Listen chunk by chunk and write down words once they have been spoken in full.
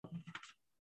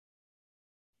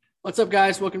What's up,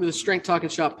 guys? Welcome to the Strength Talk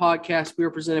and Shop podcast. We are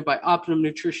presented by Optimum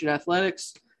Nutrition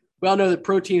Athletics. We all know that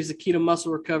protein is the key to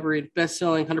muscle recovery.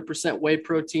 Best-selling 100% whey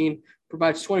protein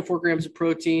provides 24 grams of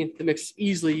protein that mixes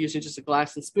easily using just a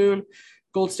glass and spoon.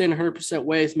 Gold Standard 100%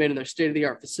 whey is made in their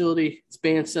state-of-the-art facility. It's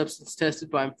banned substance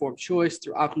tested by Informed Choice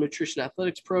through Optimum Nutrition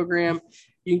Athletics program.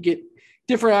 You can get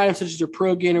different items such as their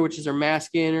Pro Gainer, which is their mass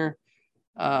gainer,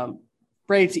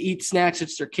 ready-to-eat snacks such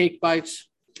as their cake bites,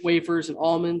 wafers, and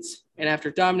almonds. And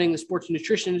after dominating the sports and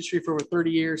nutrition industry for over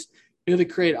 30 years, newly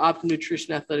created Optimum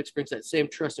Nutrition Athletics brings that same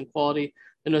trust and quality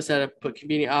that knows how to put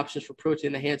convenient options for protein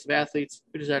in the hands of athletes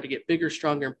who desire to get bigger,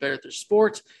 stronger, and better at their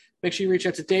sport. Make sure you reach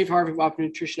out to Dave Harvey of Optimum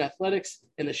Nutrition Athletics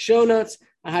in the show notes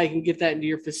on how you can get that into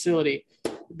your facility.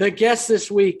 The guest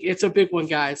this week, it's a big one,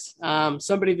 guys.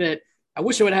 Somebody that I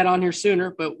wish I would have had on here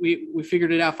sooner, but we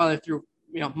figured it out finally through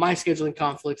my scheduling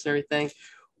conflicts and everything.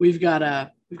 We've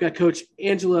got Coach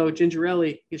Angelo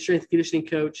Gingerelli. He's strength and conditioning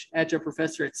coach, adjunct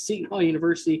professor at Seton Hall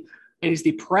University, and he's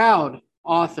the proud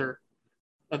author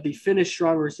of the Finish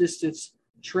Strong Resistance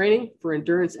Training for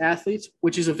Endurance Athletes,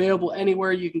 which is available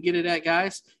anywhere you can get it at,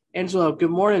 guys. Angelo, good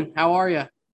morning. How are you?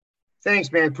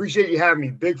 Thanks, man. Appreciate you having me.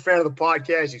 Big fan of the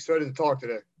podcast. Excited to talk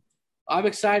today. I'm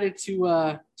excited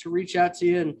to reach out to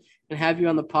you and have you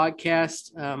on the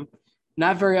podcast.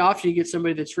 Not very often you get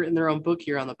somebody that's written their own book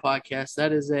here on the podcast.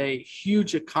 That is a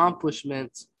huge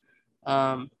accomplishment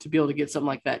to be able to get something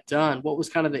like that done. What was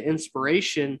kind of the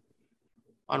inspiration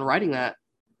on writing that?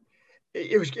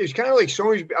 It was kind of like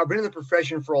I've been in the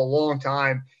profession for a long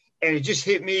time, and it just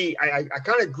hit me. I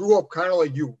kind of grew up kind of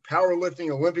like you,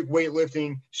 powerlifting, Olympic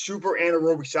weightlifting, super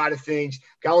anaerobic side of things.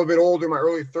 Got a little bit older, in my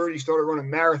early 30s, started running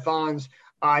marathons.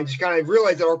 I just kind of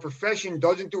realized that our profession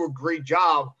doesn't do a great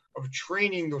job of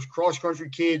training those cross-country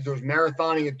kids, those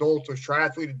marathoning adults, those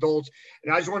triathlete adults.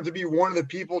 And I just wanted to be one of the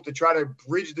people to try to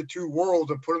bridge the two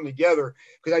worlds and put them together.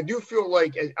 Because I do feel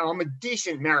like I'm a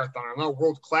decent marathoner. I'm not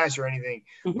world-class or anything.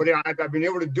 Mm-hmm. But I've been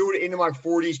able to do it into my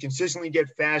 40s, consistently get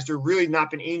faster, really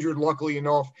not been injured, luckily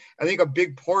enough. I think a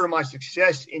big part of my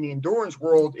success in the endurance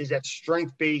world is that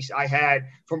strength base I had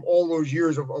from all those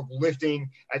years of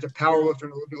lifting as a power lifter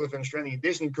and Olympic lifter and strength and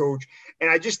conditioning coach. And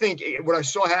I just think what I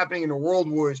saw happening in the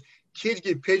world was kids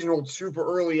get pigeonholed super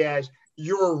early as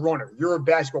you're a runner, you're a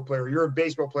basketball player, you're a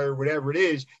baseball player, whatever it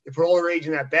is. They put all their eggs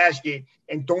in that basket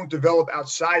and don't develop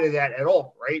outside of that at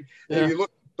all, right? Yeah. And you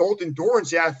look at adult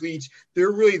endurance athletes,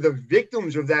 they're really the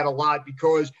victims of that a lot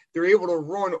because they're able to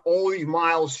run all these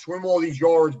miles, swim all these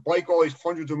yards, bike all these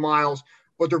hundreds of miles,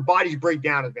 but their bodies break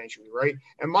down eventually, right?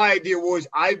 And my idea was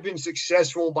I've been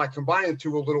successful by combining the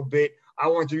two a little bit. I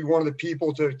wanted to be one of the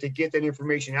people to get that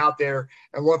information out there.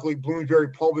 And luckily, Bloomsbury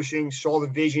Publishing saw the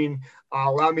vision,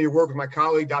 allowed me to work with my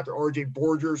colleague, Dr. R.J.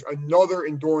 Borgers, another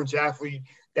endurance athlete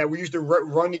that we used to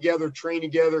run together, train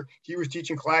together. He was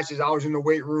teaching classes. I was in the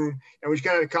weight room. And we just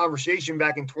kind of had a conversation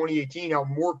back in 2018 how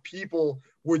more people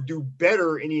would do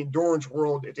better in the endurance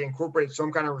world if they incorporated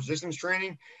some kind of resistance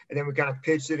training. And then we kind of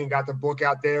pitched it and got the book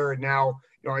out there. And now,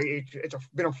 it's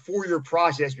been a 4-year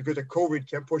process because of COVID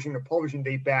kept pushing the publishing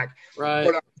date back. Right.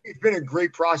 But it's been a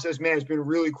great process, man. It's been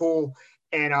really cool.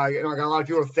 And I got a lot of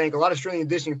people to thank. A lot of strength and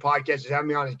conditioning podcasts have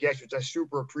me on as guests, which I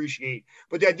super appreciate.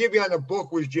 But the idea behind the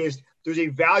book was just there's a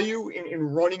value in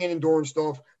running and endurance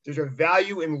stuff. There's a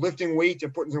value in lifting weights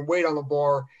and putting some weight on the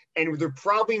bar. And they're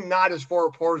probably not as far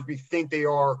apart as we think they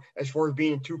are as far as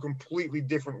being in two completely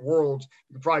different worlds.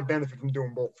 You could probably benefit from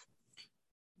doing both.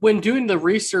 When doing the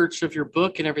research of your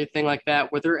book and everything like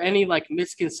that, were there any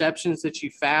misconceptions that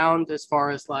you found as far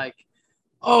as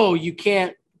oh, you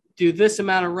can't do this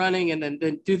amount of running and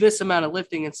then do this amount of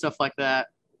lifting and stuff like that?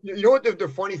 You know what the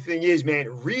funny thing is, man,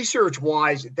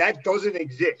 research-wise, that doesn't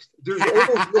exist. There's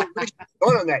almost no research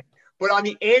done on that. But on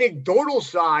the anecdotal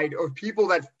side of people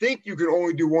that think you can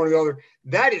only do one or the other,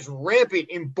 that is rampant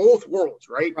in both worlds,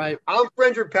 right? Right. I'm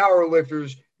friends with power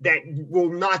lifters that will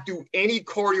not do any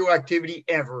cardio activity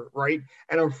ever, right?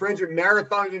 And I'm friends with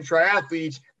marathoners and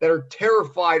triathletes that are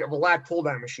terrified of a lat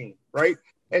pull-down machine, right?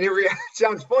 And it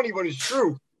sounds funny, but it's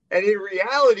true. And in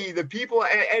reality, the people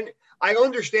and I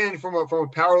understand from a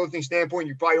powerlifting standpoint,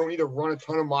 you probably don't need to run a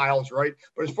ton of miles, right?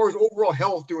 But as far as overall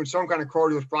health, doing some kind of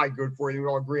cardio is probably good for you. We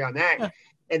all agree on that. Yeah.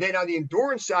 And then on the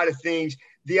endurance side of things,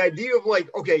 the idea of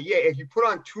if you put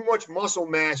on too much muscle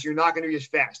mass, you're not going to be as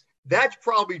fast. That's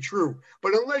probably true.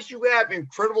 But unless you have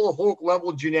incredible Hulk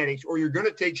level genetics or you're going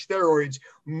to take steroids,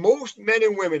 most men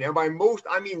and women, and by most,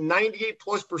 I mean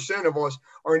 98+% of us,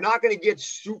 are not going to get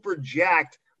super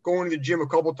jacked going to the gym a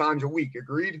couple times a week.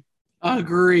 Agreed?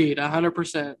 Agreed.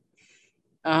 100%.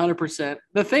 100%.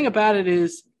 The thing about it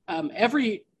is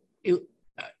every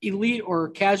elite or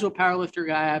casual powerlifter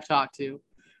guy I've talked to,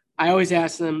 I always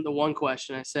ask them the one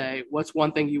question. I say, what's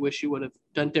one thing you wish you would have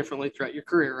done differently throughout your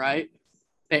career, right?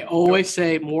 They always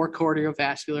say more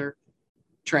cardiovascular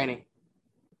training.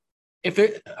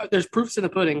 There's proofs in the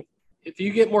pudding. If you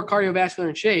get more cardiovascular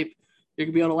in shape, you're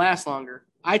going to be able to last longer.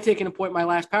 I taken a point in my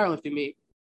last powerlifting meet.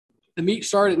 The meet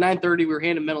started at 9:30. We were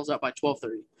handing medals out by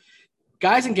 12:30.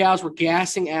 Guys and gals were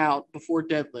gassing out before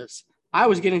deadlifts. I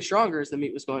was getting stronger as the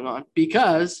meet was going on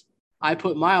because I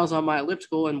put miles on my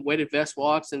elliptical and weighted vest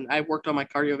walks, and I worked on my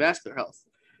cardiovascular health.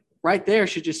 Right there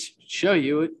should just show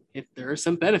you if there is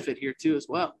some benefit here too as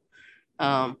well.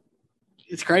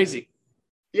 It's crazy.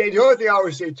 Yeah, the other thing I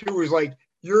always say too is like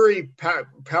you're a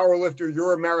power lifter,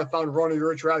 you're a marathon runner,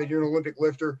 you're a triathlete, you're an Olympic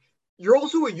lifter. You're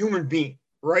also a human being,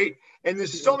 right? And to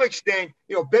some extent,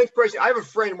 bench press. I have a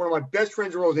friend, one of my best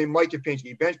friends in the world, named Mike Kapinski.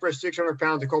 He bench pressed 600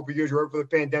 pounds a couple of years right before the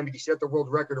pandemic. He set the world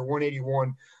record at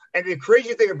 181. And the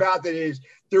crazy thing about that is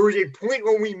there was a point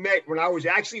when we met when I was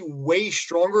actually way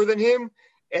stronger than him,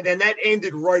 and then that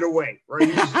ended right away, right?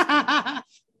 And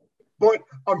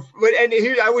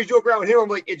here I always joke around with him. I'm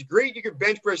like, it's great you can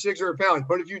bench press 600 pounds,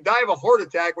 but if you die of a heart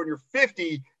attack when you're 50,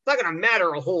 it's not going to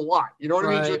matter a whole lot. You know what I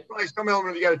mean? So it's probably some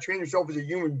element you got to train yourself as a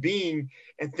human being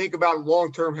and think about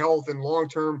long-term health and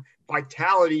long-term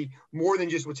vitality more than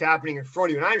just what's happening in front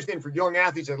of you. And I understand for young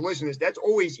athletes that listen to this, that's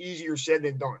always easier said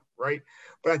than done, right?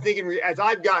 But I think as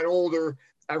I've gotten older,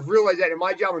 I've realized that in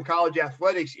my job in college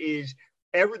athletics is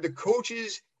the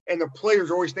coaches and the players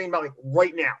are always thinking about like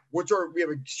right now. We have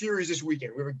a series this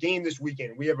weekend. We have a game this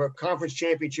weekend. We have a conference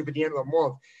championship at the end of the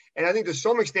month. And I think to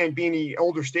some extent, being the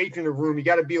elder statesman in the room, you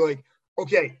got to be like,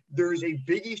 okay, there's a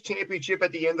Big East championship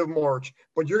at the end of March,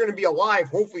 but you're going to be alive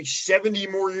hopefully 70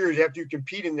 more years after you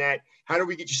compete in that. How do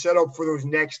we get you set up for those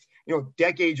next,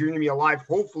 decades you're going to be alive,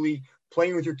 hopefully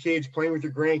playing with your kids, playing with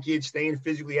your grandkids, staying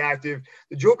physically active.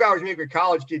 The joke I always make with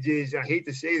college kids is, I hate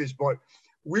to say this, but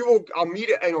I'll meet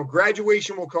it.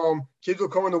 Graduation will come. Kids will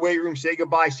come in the weight room, say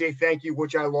goodbye, say thank you,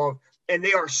 which I love. And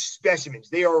they are specimens.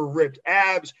 They are ripped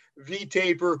abs,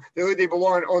 V-taper. They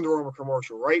belong in an Under Armour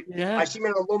commercial, right? Yeah. I see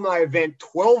them at an alumni event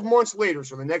 12 months later.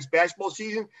 So the next basketball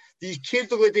season, these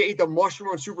kids look like they ate the mushroom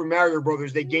on Super Mario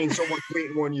Brothers. They gained so much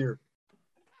weight in 1 year.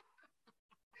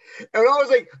 And I was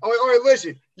like, all right,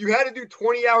 listen, you had to do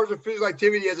 20 hours of physical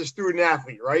activity as a student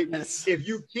athlete, right? Yes. If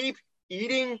you keep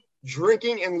eating,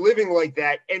 drinking, and living like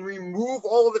that and remove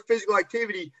all of the physical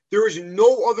activity, there is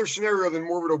no other scenario than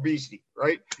morbid obesity,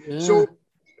 right? Yeah. So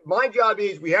my job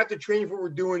is we have to train for what we're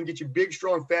doing, get you big,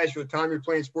 strong, fast for the time you're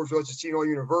playing sports for us at CNO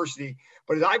University.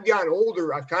 But as I've gotten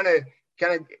older, I've kind of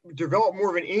developed more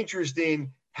of an interest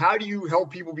in how do you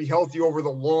help people be healthy over the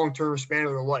long-term span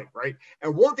of their life, right?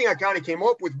 And one thing I kind of came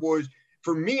up with was,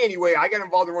 for me anyway, I got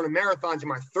involved in running marathons in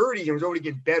my 30s and was able to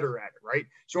get better at it, right?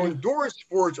 So endurance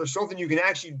sports are something you can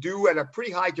actually do at a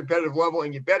pretty high competitive level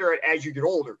and get better at as you get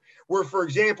older. Where, for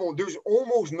example, there's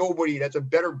almost nobody that's a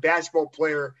better basketball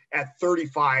player at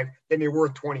 35 than they were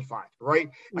at 25, right?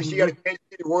 Mm-hmm. I see you got a Kansas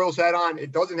City Royals hat on.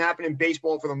 It doesn't happen in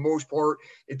baseball for the most part.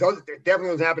 It definitely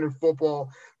doesn't happen in football.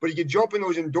 But you can jump in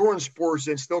those endurance sports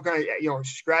and still kind of,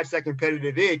 scratch that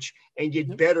competitive itch and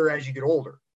get better as you get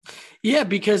older. Yeah,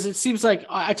 because it seems like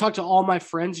I talked to all my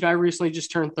friends. I recently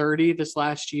just turned 30 this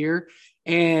last year,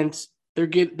 and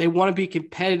they want to be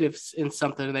competitive in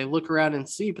something, and they look around and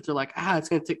see, but they're like, it's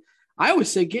going to take. I always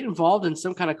say get involved in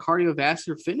some kind of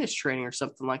cardiovascular fitness training or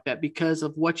something like that because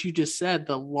of what you just said,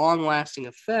 the long-lasting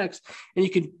effects, and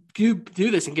you can do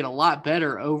this and get a lot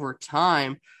better over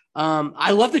time.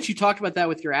 I love that you talked about that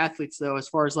with your athletes, though, as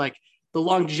far as like the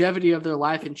longevity of their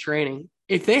life in training.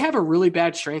 If they have a really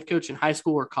bad strength coach in high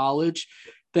school or college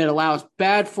that allows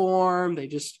bad form, they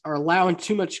just are allowing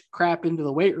too much crap into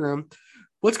the weight room,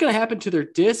 what's going to happen to their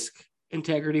disc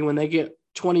integrity when they get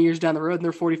 20 years down the road and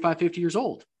they're 45, 50 years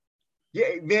old? Yeah,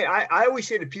 man, I always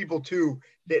say to people too,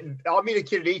 that I'll meet a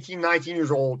kid at 18, 19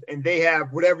 years old and they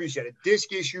have whatever you said, a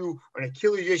disc issue, an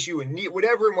Achilles issue, a knee,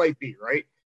 whatever it might be, right?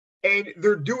 And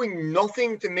they're doing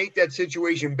nothing to make that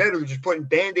situation better. They're just putting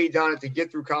Band-Aids on it to get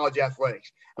through college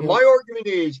athletics. And my argument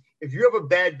is, if you have a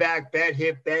bad back, bad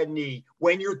hip, bad knee,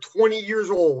 when you're 20 years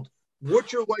old,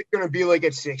 what's your life going to be like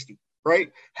at 60,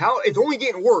 right? It's only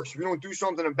getting worse if you don't do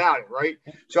something about it, right?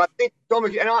 So I think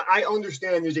I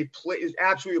understand there's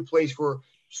absolutely a place for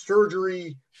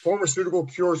surgery, pharmaceutical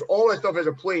cures, all that stuff has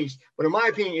a place. But in my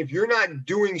opinion, if you're not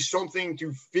doing something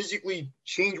to physically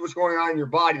change what's going on in your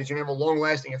body that's going to have a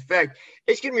long-lasting effect,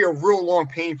 it's going to be a real long,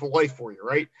 painful life for you,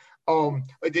 right?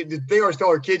 Like the thing I always tell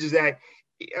our kids is that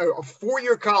a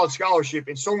 4-year college scholarship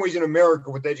in some ways in America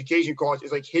with the education cost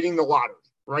is like hitting the lottery,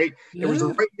 right? Yeah. It was the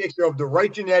right mixture of the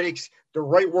right genetics, the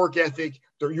right work ethic,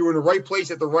 you were in the right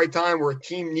place at the right time where a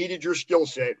team needed your skill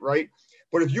set, right?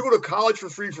 But if you go to college for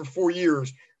free for 4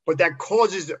 years, but that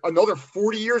causes another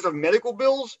 40 years of medical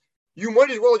bills, you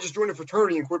might as well just join a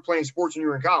fraternity and quit playing sports when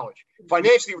you're in college.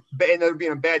 Financially, that would be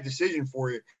a bad decision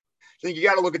for you. I think you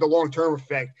got to look at the long-term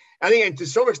effect. I think, and to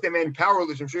some extent, man,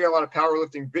 powerlifting, I'm sure you got a lot of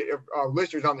powerlifting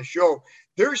listeners on the show.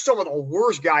 There's some of the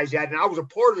worst guys at, and I was a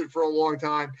part of it for a long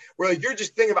time, where like you're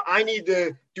just thinking about, I need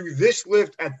to do this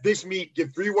lift at this meet,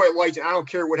 get 3 white lights, and I don't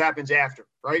care what happens after,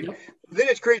 right? Yep. Then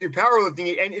it's crazy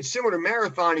powerlifting, and it's similar to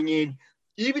marathoning in,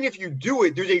 even if you do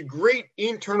it, there's a great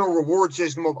internal reward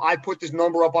system of I put this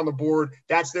number up on the board.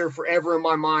 That's there forever in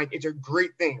my mind. It's a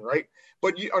great thing, right?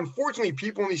 But unfortunately,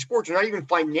 people in these sports are not even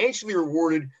financially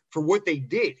rewarded for what they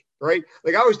did, right?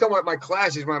 Like I always tell my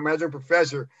classes, my adjunct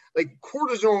professor, like a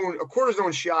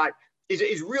cortisone shot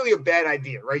is really a bad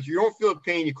idea, right? You don't feel the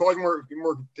pain. You cause more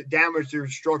damage to your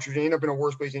structures. You end up in a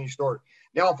worse place than you started.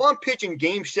 Now, if I'm pitching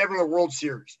Game 7 of the World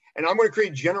Series and I'm going to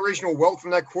create generational wealth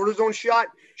from that cortisone shot,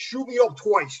 shoot me up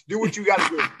twice. Do what you got to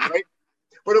do, right?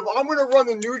 But if I'm going to run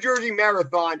the New Jersey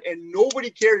Marathon and nobody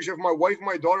cares if my wife and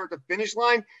my daughter at the finish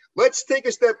line, let's take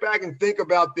a step back and think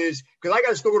about this, because I got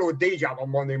to still go to a day job on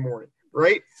Monday morning,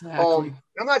 right? Exactly.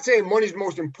 I'm not saying money's the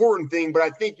most important thing, but I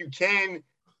think you can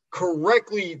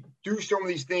correctly do some of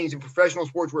these things in professional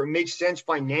sports where it makes sense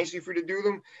financially for you to do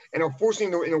them. And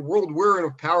unfortunately, in the world we're in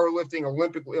of powerlifting,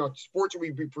 Olympic, sports that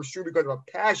we pursue because of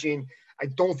a passion, I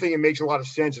don't think it makes a lot of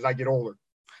sense as I get older.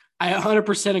 I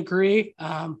 100% agree.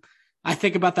 I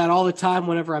think about that all the time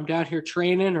whenever I'm down here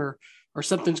training or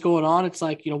something's going on. It's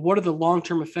like, what are the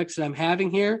long-term effects that I'm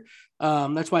having here?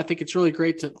 That's why I think it's really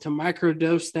great to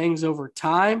microdose things over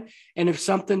time. And if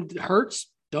something hurts,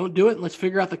 don't do it. Let's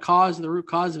figure out the root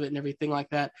cause of it and everything like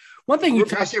that. One thing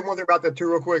can I say one thing about that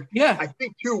too, real quick? Yeah. I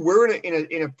think too, we're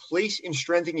in a place in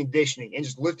strength and conditioning and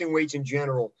just lifting weights in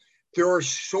general. There are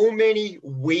so many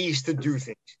ways to do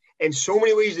things and so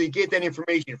many ways to get that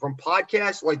information, from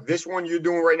podcasts like this one you're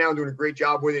doing right now, doing a great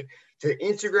job with it, to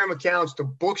Instagram accounts, to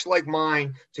books like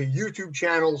mine, to YouTube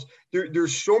channels.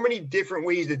 There's so many different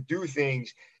ways to do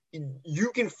things.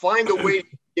 You can find a way to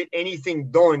get anything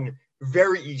done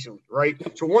very easily, right?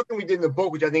 So one thing we did in the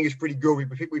book, which I think is pretty good,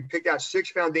 we picked out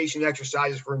 6 foundation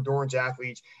exercises for endurance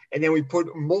athletes, and then we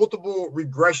put multiple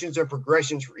regressions and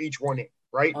progressions for each one in,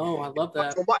 right? Oh, I love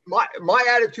that. So my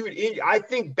attitude I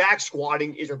think back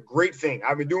squatting is a great thing.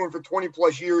 I've been doing it for 20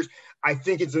 plus years. I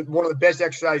think it's one of the best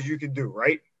exercises you can do,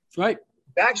 right? Right.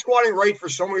 Back squatting right for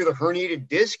somebody with a herniated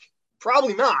disc?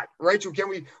 Probably not, right? So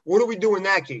what do we do in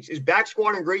that case? Is back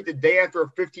squatting great the day after a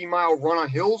 15-mile run on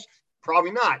hills?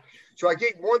 Probably not. So I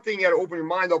think one thing you got to open your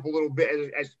mind up a little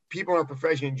bit as people in our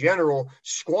profession in general.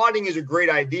 Squatting is a great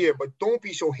idea, but don't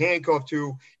be so handcuffed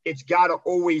to it's got to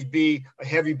always be a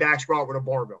heavy back squat with a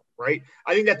barbell, right?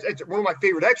 I think that's one of my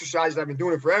favorite exercises. I've been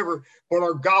doing it forever, but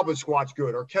our goblet squat's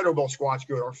good, our kettlebell squat's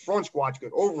good, our front squat's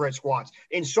good, overhead squats.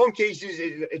 In some cases,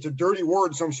 it's a dirty word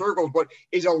in some circles, but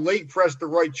is a leg press the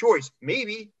right choice?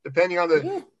 Maybe, depending on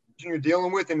the you're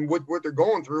dealing with and what they're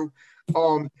going through.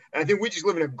 And I think we just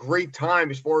live in a great time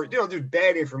as far as, there's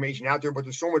bad information out there, but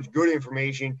there's so much good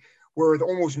information where with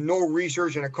almost no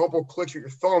research and a couple clicks with your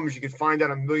thumbs, you could find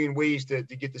out a million ways to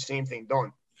get the same thing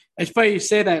done. It's funny you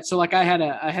say that. So like I had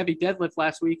a heavy deadlift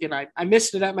last week and I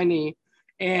missed it at my knee,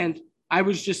 and I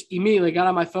was just immediately got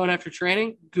on my phone after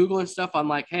training, Googling stuff. I'm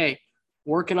like, hey,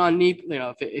 working on knee,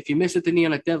 if you miss at the knee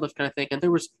on a deadlift kind of thing. And there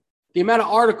was the amount of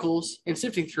articles and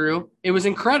sifting through, it was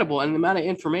incredible, and the amount of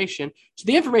information. So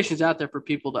the information is out there for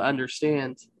people to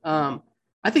understand.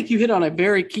 I think you hit on a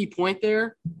very key point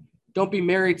there. Don't be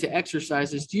married to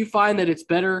exercises. Do you find that it's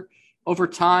better over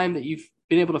time that you've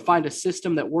been able to find a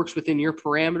system that works within your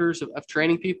parameters of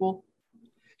training people?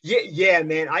 Yeah,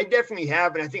 man, I definitely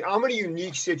have. And I think I'm in a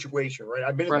unique situation, right?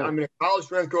 I'm a college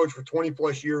strength coach for 20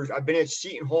 plus years. I've been at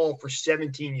Seton Hall for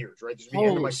 17 years, right? This is the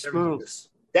end of my 17 years.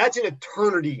 That's an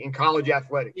eternity in college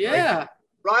athletics. Yeah. Right?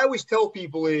 What I always tell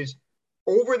people is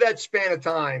over that span of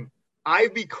time,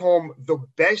 I've become the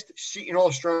best Seton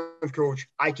Hall strength coach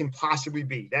I can possibly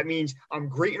be. That means I'm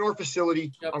great in our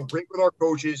facility. Yep. I'm great with our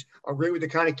coaches. I'm great with the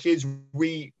kind of kids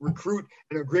we recruit,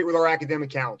 and I'm great with our academic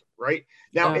calendar, right?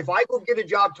 Now, if I go get a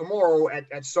job tomorrow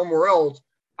at somewhere else,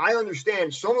 I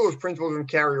understand some of those principles are going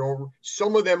to carry over.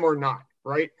 Some of them are not,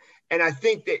 right? And I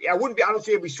think that I don't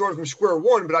say I'd be starting from square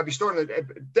one, but I'd be starting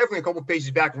definitely a couple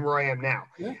paces back from where I am now.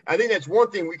 Yeah. I think that's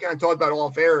one thing we kind of talked about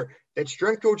off air, that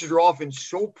strength coaches are often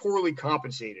so poorly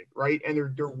compensated, right? And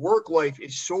their work life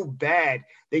is so bad,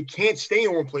 they can't stay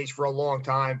in one place for a long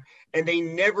time. And they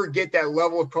never get that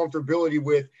level of comfortability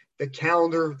with the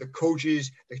calendar, the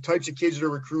coaches, the types of kids that are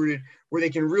recruited, where they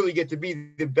can really get to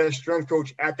be the best strength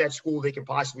coach at that school they can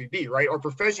possibly be, right? Our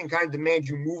profession kind of demands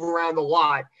you move around a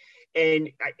lot. And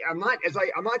I'm not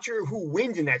sure who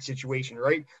wins in that situation,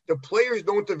 right? The players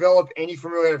don't develop any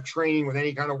familiarity of training with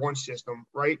any kind of one system,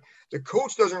 right? The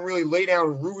coach doesn't really lay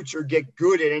down roots or get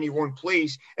good at any one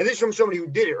place. And this is from somebody who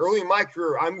did it. Early in my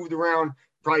career, I moved around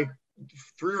probably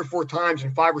 3 or 4 times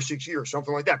in 5 or 6 years,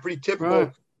 something like that. Pretty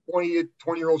typical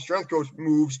 20-year-old strength coach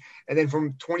moves. And then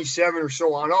from 27 or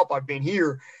so on up, I've been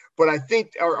here. But I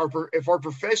think if our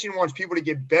profession wants people to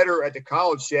get better at the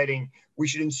college setting, we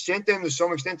should incent them to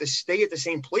some extent to stay at the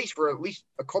same place for at least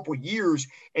a couple of years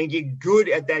and get good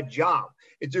at that job.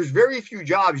 There's very few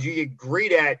jobs you get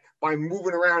great at by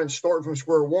moving around and starting from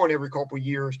square one every couple of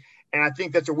years. And I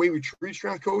think that's the way we treat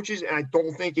strength coaches. And I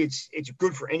don't think it's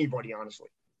good for anybody, honestly.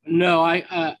 No,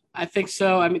 I think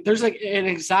so. I mean, there's like an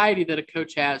anxiety that a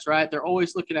coach has, right? They're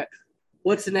always looking at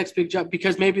what's the next big job,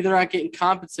 because maybe they're not getting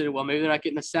compensated well. Maybe they're not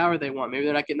getting the salary they want. Maybe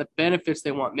they're not getting the benefits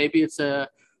they want. Maybe it's a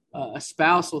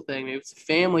spousal thing. Maybe it's a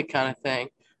family kind of thing.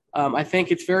 I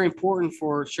think it's very important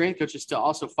for strength coaches to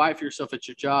also fight for yourself at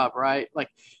your job, right? Like,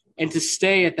 and to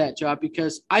stay at that job,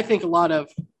 because I think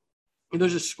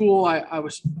there's a school I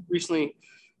was recently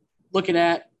looking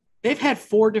at. They've had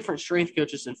 4 different strength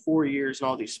coaches in 4 years in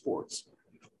all these sports.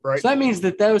 Right. So that means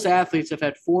that those athletes have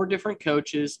had 4 different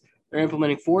coaches. They're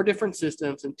implementing 4 different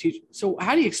systems and teach. So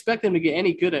how do you expect them to get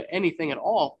any good at anything at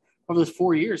all over those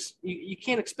 4 years? You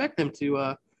can't expect them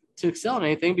to excel in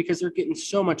anything, because they're getting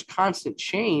so much constant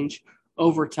change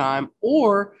over time,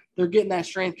 or they're getting that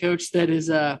strength coach that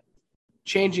is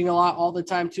changing a lot all the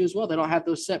time too as well. They don't have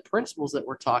those set principles that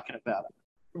we're talking about.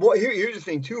 Well, here's the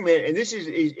thing too, man, and this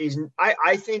is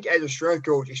I think as a strength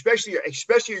coach, especially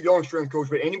a young strength coach,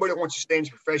 but anybody that wants to stay in this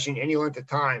profession any length of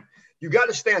time, you got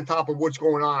to stay on top of what's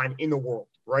going on in the world,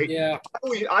 right? Yeah.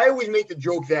 I always make the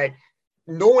joke that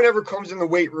no one ever comes in the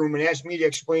weight room and asks me to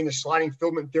explain the sliding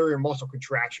filament theory or muscle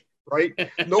contraction, right?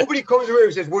 Nobody comes in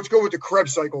and says, let's go with the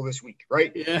Krebs cycle this week,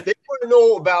 right? Yeah. They want to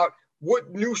know about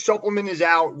what new supplement is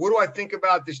out. What do I think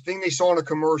about this thing they saw in a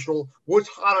commercial? What's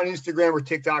hot on Instagram or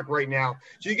TikTok right now?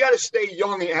 So you got to stay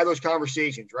young and have those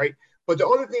conversations, right? But the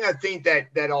other thing I think that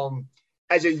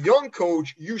as a young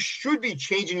coach, you should be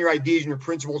changing your ideas and your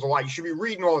principles a lot. You should be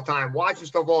reading all the time, watching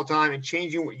stuff all the time, and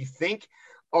changing what you think.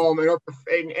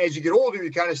 And as you get older, you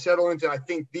kind of settle into, I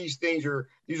think these are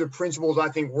principles I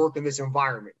think work in this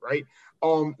environment, right?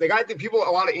 I think a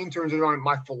lot of interns are on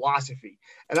my philosophy.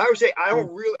 And I would say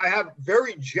I have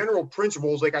very general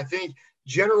principles. Like, I think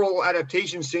general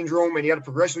adaptation syndrome and you got to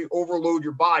progressively overload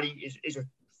your body is a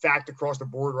fact across the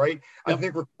board, right? Yep. I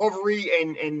think recovery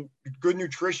and good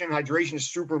nutrition and hydration is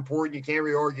super important. You can't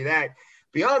really argue that.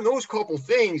 Beyond those couple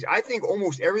things, I think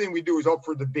almost everything we do is up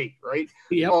for debate, right?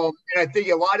 Yep. And I think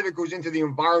a lot of it goes into the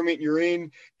environment you're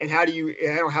in and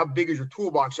how big is your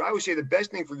toolbox. So I would say the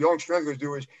best thing for young strength coaches to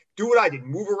do is do what I did.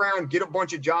 Move around, get a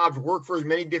bunch of jobs, work for as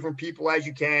many different people as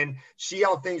you can, see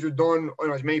how things are done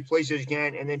in as many places as you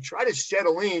can, and then try to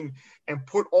settle in and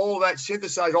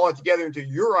synthesize all that together into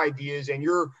your ideas and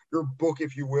your book,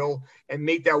 if you will, and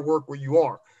make that work where you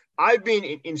are. I've been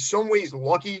in some ways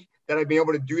lucky that I've been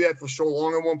able to do that for so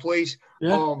long in one place.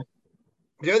 Yeah.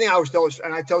 The other thing I always tell us,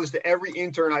 and I tell this to every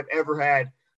intern I've ever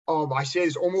had, I say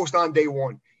this almost on day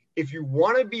one. If you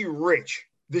want to be rich,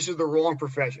 this is the wrong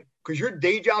profession, because your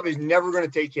day job is never going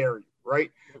to take care of you,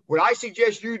 right? What I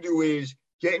suggest you do is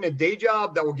get in a day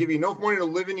job that will give you enough money to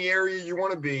live in the area you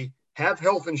want to be, have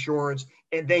health insurance,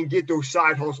 and then get those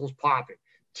side hustles popping.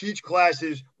 Teach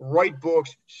classes, write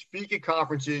books, speak at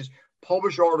conferences,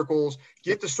 publish articles,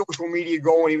 get the social media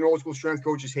going, even old school strength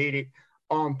coaches hate it.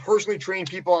 Personally train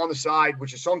people on the side,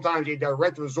 which is sometimes a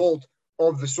direct result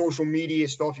of the social media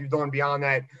stuff you've done beyond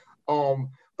that.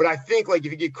 But I think, like,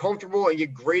 if you get comfortable and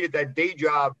get great at that day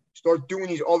job, start doing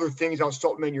these other things that'll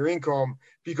supplement your income,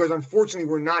 because unfortunately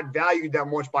we're not valued that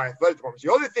much by athletic departments.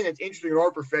 The other thing that's interesting in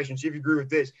our profession, see if you agree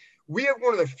with this, we have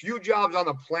one of the few jobs on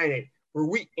the planet where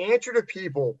we answer to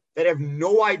people that have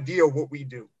no idea what we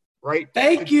do. Right.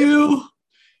 Thank you.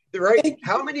 Right. Thank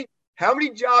how many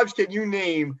jobs can you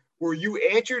name where you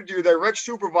answer to your direct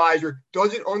supervisor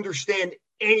doesn't understand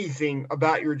anything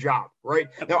about your job? Right.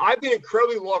 Now, I've been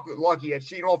incredibly lucky at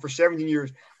Seton Hall for 17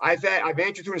 years. I've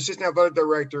answered to an assistant athletic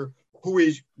director who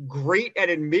is great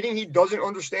at admitting he doesn't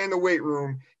understand the weight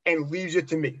room and leaves it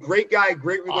to me. Great guy,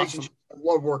 great relationship. Awesome.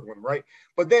 I love working with him, right?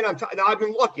 But then now I've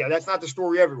been lucky. That's not the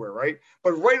story everywhere, right?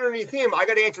 But right underneath him, I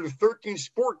got to answer to 13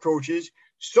 sport coaches,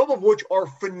 some of which are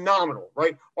phenomenal,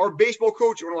 right? Our baseball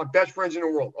coach, one of my best friends in the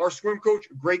world. Our swim coach,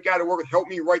 a great guy to work with, helped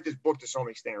me write this book to some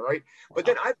extent, right? But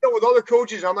then I've dealt with other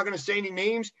coaches, I'm not going to say any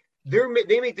names,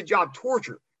 they make the job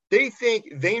torture. They think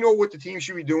they know what the team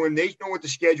should be doing. They know what the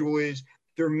schedule is.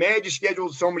 They're mad to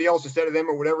schedule somebody else instead of them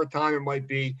or whatever time it might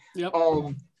be. Yep.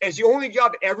 And it's the only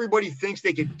job everybody thinks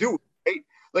they can do, right?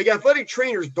 Like athletic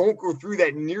trainers don't go through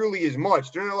that nearly as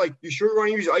much. They're not like, you sure you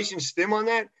want to use ice and stim on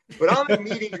that? But I'm in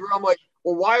meetings where I'm like,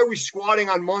 well, why are we squatting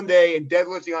on Monday and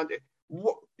deadlifting on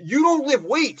you don't lift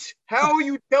weights. How are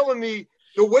you telling me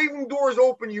the weight room doors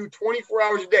open you 24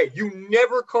 hours a day? You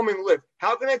never come and lift.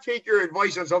 How can I take your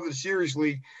advice on something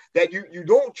seriously that you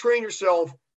don't train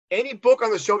yourself? Any book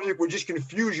on the subject would just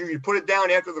confuse you. You put it down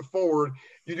after the forward.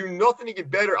 You do nothing to get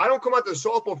better. I don't come out to the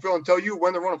softball field and tell you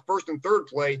when to run a first and third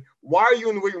play. Why are you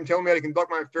in the weight room telling me how to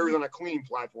conduct my affairs on a cleaning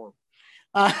platform?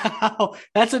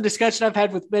 That's a discussion I've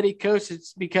had with many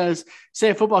coaches because, say,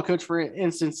 a football coach, for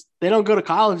instance, they don't go to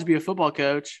college to be a football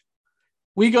coach.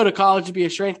 We go to college to be a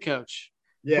strength coach.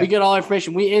 Yeah. We get all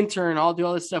information. We intern, all do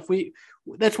all this stuff.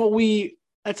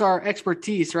 That's our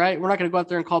expertise, right? We're not going to go out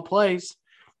there and call plays.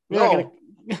 No.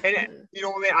 And, you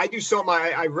know, man, I do something.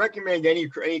 I recommend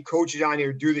any coaches on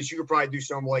here do this. You could probably do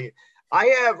something like it. I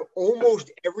have almost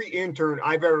every intern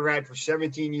I've ever had for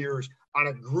 17 years on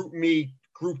a group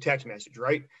text message,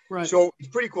 right? So it's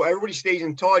pretty cool. Everybody stays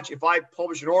in touch. If I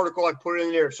publish an article, I put it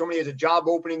in there. If somebody has a job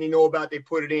opening they know about, they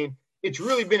put it in. It's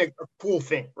really been a cool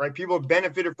thing, right? People have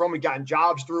benefited from it, gotten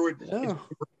jobs through it,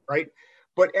 right?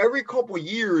 But every couple of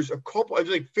years, there's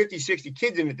like 50, 60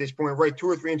 kids in at this point, right? 2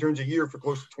 or 3 interns a year for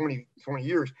close to 20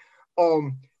 years.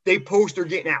 They post they're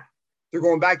getting out. They're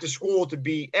going back to school to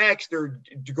be X. They're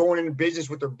going into business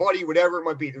with their buddy, whatever it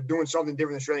might be. They're doing something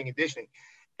different than strength and conditioning.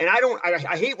 And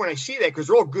I hate when I see that because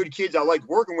they're all good kids I like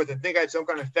working with and think I had some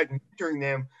kind of effect mentoring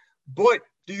them. But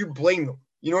do you blame them?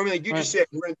 You know what I mean? Like you just said,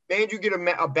 we're going to demand you get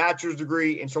a bachelor's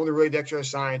degree in something related to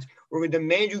exercise science. We're going to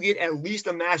demand you get at least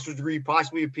a master's degree,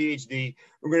 possibly a PhD.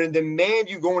 We're going to demand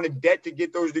you go into debt to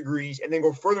get those degrees and then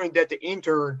go further in debt to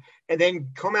intern and then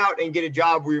come out and get a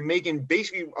job where you're making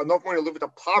basically enough money to live with the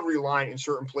poverty line in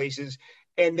certain places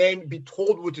and then be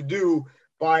told what to do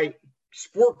by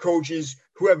sport coaches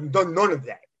who have done none of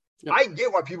that. Yep. I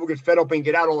get why people get fed up and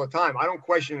get out all the time. I don't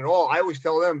question it at all. I always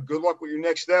tell them, good luck with your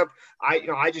next step.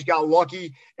 I just got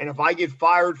lucky. And if I get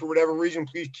fired for whatever reason,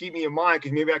 please keep me in mind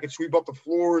because maybe I could sweep up the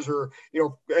floors or,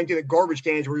 empty the garbage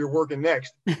cans where you're working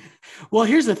next. Well,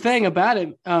 here's the thing about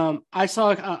it. I saw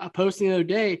a posting the other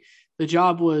day. The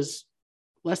job was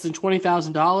less than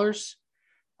 $20,000,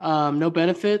 no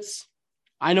benefits.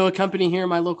 I know a company here in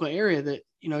my local area that,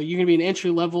 you're going to be an entry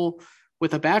level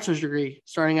with a bachelor's degree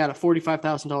starting out at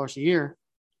 $45,000 a year.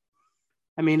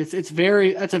 I mean, that's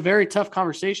a very tough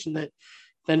conversation that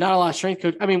not a lot of strength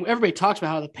coach. I mean, everybody talks about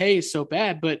how the pay is so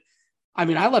bad, but I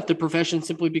mean, I left the profession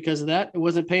simply because of that. It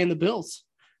wasn't paying the bills.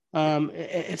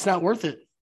 It's not worth it.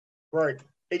 Right.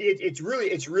 It's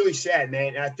really sad,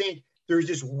 man. And I think there's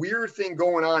this weird thing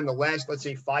going on the last, let's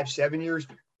say 5-7 years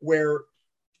where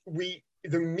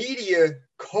the media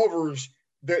covers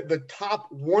the top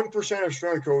 1% of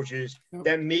strength coaches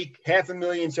that make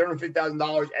 $500,000,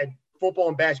 $750,000 at football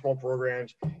and basketball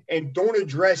programs and don't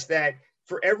address that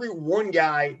for every one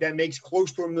guy that makes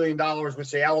close to $1 million with,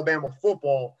 say, Alabama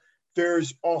football,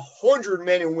 there's 100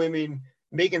 men and women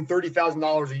making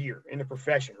 $30,000 a year in the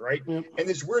profession, right? Yep. And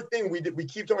this weird thing, we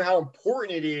keep talking how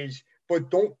important it is,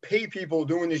 but don't pay people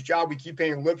doing this job we keep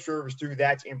paying lip service to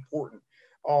that's important.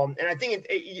 And I think,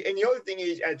 and the other thing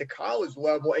is at the college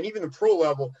level and even the pro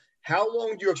level, how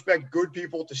long do you expect good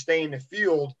people to stay in the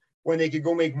field when they could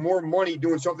go make more money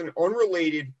doing something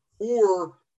unrelated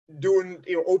or doing,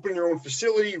 opening their own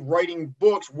facility, writing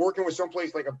books, working with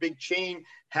someplace like a big chain?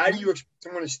 How do you expect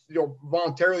someone to,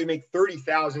 voluntarily make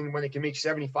 $30,000 when they can make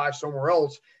 $75,000 somewhere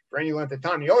else for any length of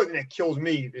time? The other thing that kills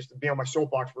me, just to be on my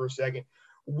soapbox for a second,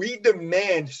 we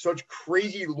demand such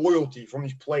crazy loyalty from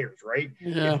these players, right?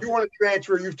 Yeah. If you want to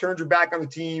transfer, you've turned your back on the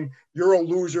team, you're a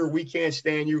loser, we can't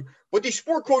stand you. But these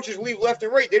sport coaches leave left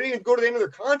and right. They don't even go to the end of their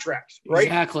contracts, right?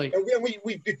 Exactly. And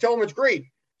we tell them it's great.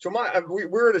 So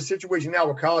we're in a situation now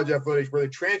with college athletics where the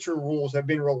transfer rules have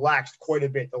been relaxed quite a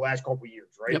bit the last couple of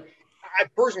years, right? Yep. I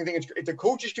personally think if the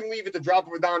coaches can leave at the drop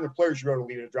of a dime, the players should be able to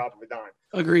leave at the drop of a dime.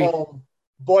 Agreed.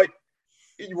 But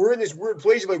we're in this weird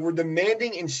place like we're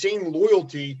demanding insane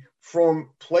loyalty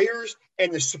from players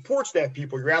and the support staff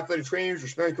people, your athletic trainers, your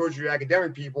strength coaches, your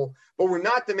academic people, but we're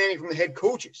not demanding from the head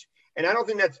coaches. And I don't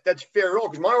think that's fair at all,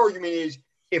 because my argument is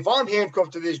if I'm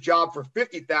handcuffed to this job for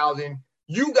 $50,000,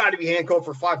 you got to be handcuffed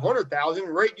for $500,000,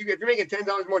 right? If you're making 10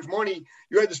 times as much money,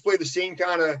 you got to display the same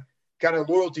kind of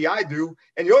loyalty I do.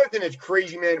 And the other thing that's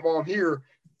crazy, man, while I'm here,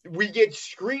 we get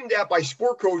screamed at by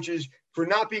sport coaches for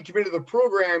not being committed to the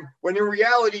program, when in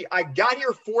reality, I got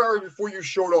here 4 hours before you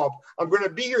showed up. I'm going to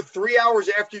be here 3 hours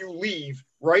after you leave,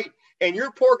 right? and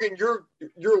you're parking your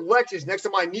Lexus next to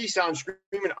my Nissan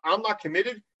screaming, I'm not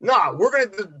committed. Nah, we're going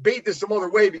to debate this some other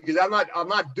way because I'm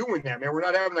not doing that, man. We're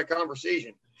not having that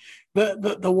conversation.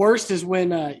 The worst is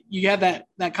when you have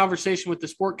that conversation with the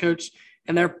sport coach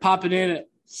and they're popping in at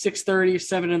 6:30,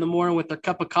 7 in the morning with a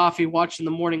cup of coffee, watching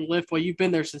the morning lift while you've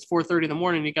been there since 4:30 in the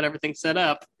morning. You got everything set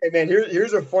up. Hey, man,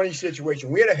 here's a funny situation.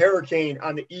 We had a hurricane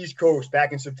on the East Coast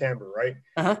back in September, right?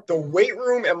 Uh-huh. The weight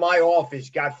room at my office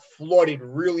got flooded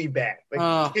really bad,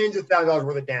 like tens of thousands of dollars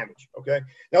worth of damage, okay?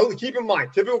 Now, keep in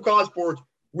mind, typical college sports,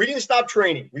 we didn't stop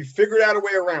training. We figured out a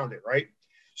way around it, right?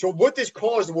 So what this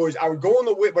caused was I would go in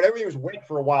the weight, but everything was wet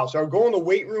for a while. So I would go in the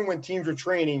weight room when teams were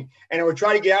training, and I would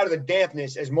try to get out of the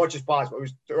dampness as much as possible. I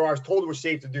was told it was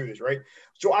safe to do this, right?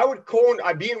 So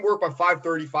I'd be in work by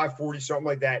 5:30, 5:40, something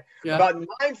like that. Yeah. About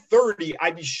 9:30,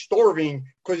 I'd be starving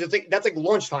because that's like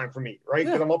lunchtime for me, right?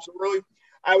 Because I'm up so early.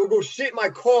 I would go sit in my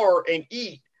car and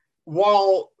eat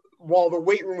while the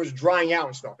weight room was drying out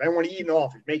and stuff. I didn't want to eat in the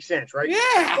office. Makes sense, right?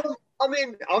 Yeah.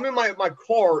 I'm in my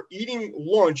car eating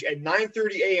lunch at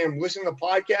 9:30 a.m. listening to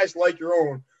podcasts like your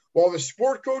own, while the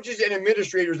sport coaches and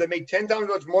administrators that make 10 times as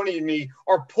much money than me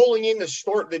are pulling in to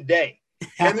start the day.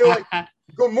 And they're like,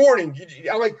 good morning.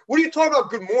 I'm like, what are you talking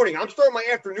about good morning? I'm starting my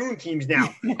afternoon teams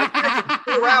now.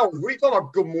 4 hours. What are you talking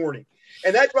about good morning?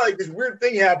 And that's why this weird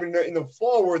thing happened in the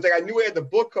fall where it's like I knew I had the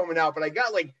book coming out, but I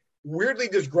got weirdly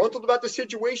disgruntled about the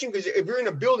situation because if you're in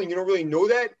a building, you don't really know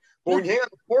that. But when you hang out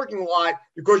in the parking lot,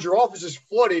 because your office is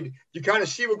flooded, you kind of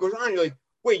see what goes on. You're like,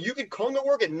 wait, you could come to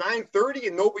work at 9:30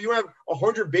 and you don't have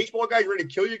 100 baseball guys ready to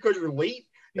kill you because you're late?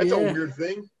 That's a weird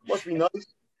thing. Must be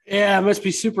nice. Yeah, it must be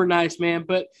super nice, man.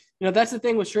 But, that's the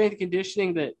thing with strength and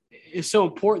conditioning that is so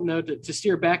important, though, to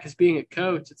steer back as being a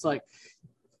coach. It's like,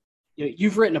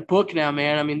 you've written a book now,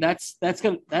 man. I mean, that's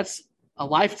a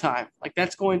lifetime. Like,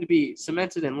 that's going to be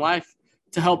cemented in life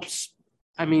to help,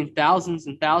 thousands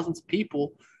and thousands of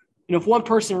people. If one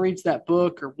person reads that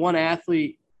book or one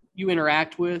athlete you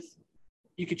interact with,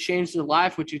 you could change their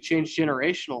life, which you change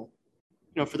generational,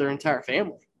 for their entire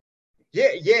family.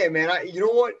 Yeah, man. You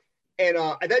know what? And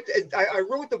I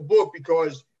wrote the book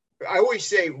because I always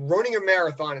say running a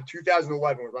marathon in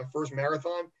 2011 was my first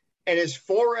marathon. And as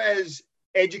far as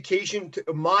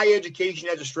my education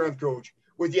as a strength coach,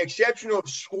 with the exception of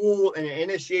school and an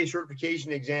NSCA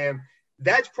certification exam,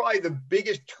 that's probably the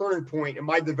biggest turning point in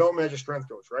my development as a strength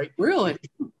coach, right? Really?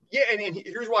 Yeah, and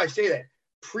here's why I say that.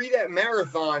 Pre that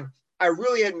marathon, I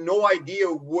really had no idea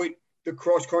what the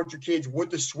cross-country kids,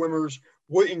 what the swimmers,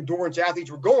 what endurance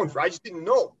athletes were going for. I just didn't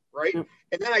know, right?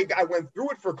 Mm-hmm. And then I went through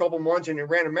it for a couple months and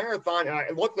ran a marathon,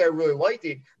 and luckily I really liked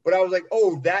it. But I was like,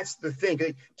 oh, that's the thing.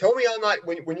 Tell me I'm not –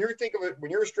 when you're thinking of it,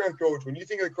 when you're a strength coach, when you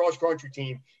think of the cross-country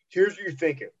team, here's what you're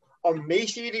thinking.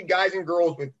 Emaciated guys and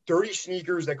girls with dirty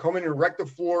sneakers that come in and wreck the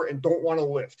floor and don't want to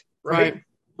lift, right?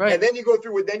 And then you go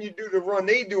through it, then you do the run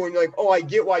they do, and you're like, oh, I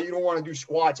get why you don't want to do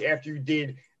squats after you did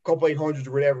a couple 800s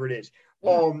or whatever it is.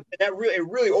 And that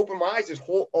really opened my eyes to this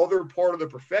whole other part of the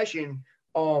profession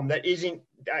that isn't.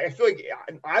 I feel like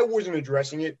I wasn't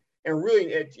addressing it, and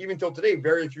really, even till today,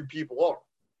 very few people are.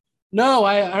 No,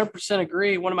 I 100%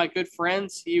 agree. One of my good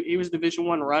friends, he was a Division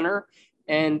I runner,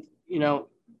 and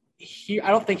I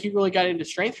don't think he really got into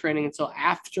strength training until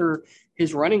after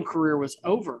his running career was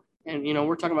over. And,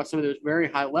 we're talking about somebody that was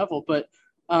very high level, but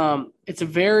it's a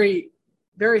very,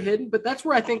 very hidden. But that's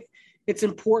where I think it's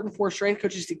important for strength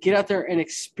coaches to get out there and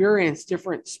experience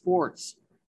different sports.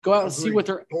 Go out and see what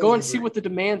see what the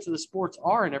demands of the sports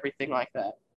are and everything like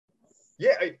that.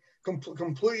 Yeah, I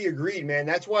completely agreed, man.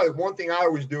 That's why one thing I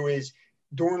always do is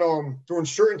during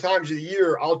certain times of the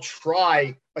year, I'll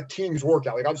try a team's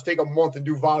workout. Like I'll just take a month and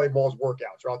do volleyball's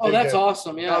workouts. Or I'll take that's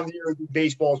awesome. Yeah.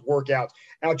 Baseball's workouts.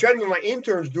 And I'll try to get my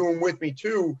interns do them with me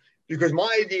too, because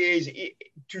my idea is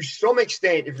to some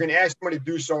extent, if you're going to ask somebody to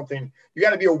do something, you got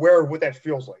to be aware of what that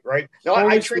feels like, right? Now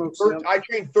I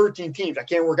train 13 teams. I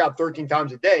can't work out 13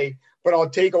 times a day, but I'll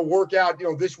take a workout,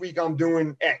 this week I'm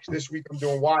doing X, this week I'm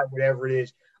doing Y, whatever it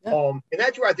is. Yeah. And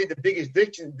that's where I think the biggest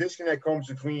disconnect comes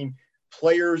between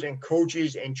players and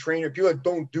coaches and trainers, people that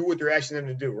don't do what they're asking them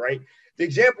to do, right? The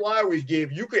example I always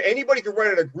give, anybody could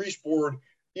run at a grease board,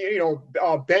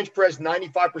 bench press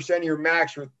 95% of your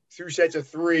max for 2 sets of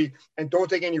 3 and don't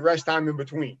take any rest time in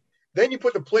between. Then you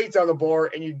put the plates on the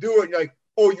bar and you do it, and you're like,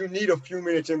 oh, you need a few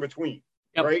minutes in between,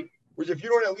 right? Which if you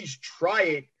don't at least try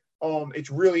it, it's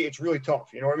really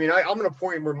tough. You know what I mean? I'm at a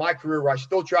point in my career where I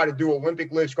still try to do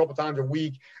Olympic lifts a couple times a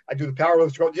week. I do the power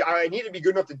lifts. I need to be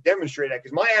good enough to demonstrate that,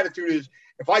 because my attitude is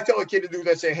if I tell a kid to do,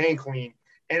 let's say, hang clean,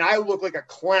 and I look like a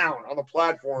clown on the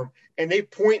platform and they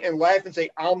point and laugh and say,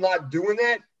 I'm not doing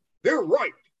that, they're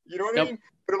right. You know what I Yep. mean?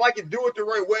 But if I can do it the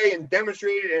right way and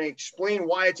demonstrate it and explain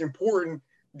why it's important,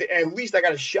 at least I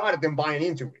got a shot at them buying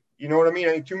into it. You know what I mean?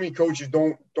 I think too many coaches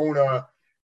don't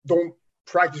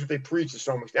practice what they preach to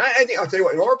some extent. I think I'll tell you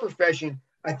what, in our profession,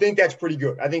 I think that's pretty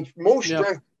good. I think most Yep.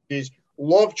 strength coaches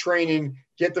love training,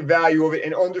 get the value of it,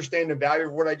 and understand the value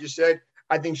of what I just said.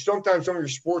 I think sometimes some of your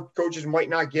sport coaches might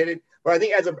not get it, but I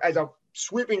think as a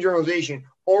sweeping generalization,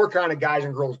 our kind of guys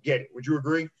and girls get it. Would you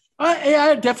agree?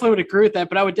 I definitely would agree with that,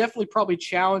 but I would definitely probably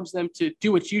challenge them to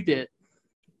do what you did.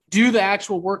 Do the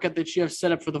actual workout that you have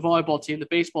set up for the volleyball team, the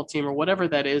baseball team, or whatever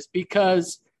that is,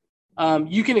 because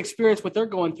you can experience what they're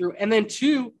going through. And then,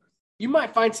 two, you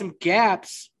might find some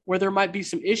gaps where there might be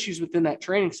some issues within that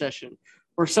training session,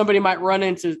 where somebody might run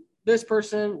into this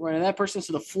person, run into that person.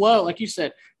 So the flow, like you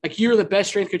said, like you're the best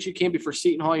strength coach you can be for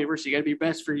Seton Hall University. You got to be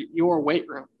best for your weight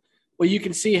room. Well, you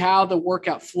can see how the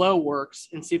workout flow works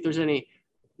and see if there's any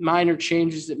minor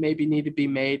changes that maybe need to be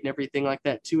made and everything like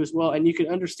that too as well. And you can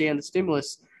understand the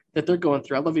stimulus that they're going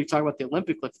through. I love you talk about the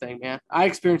Olympic lift thing, man. I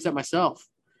experienced that myself.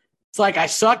 It's like I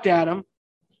sucked at them.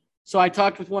 So I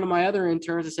talked with one of my other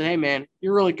interns and said, hey, man,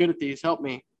 you're really good at these. Help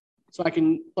me so I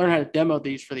can learn how to demo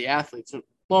these for the athletes. And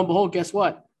lo and behold, guess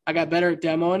what? I got better at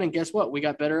demoing, and guess what? We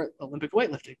got better at Olympic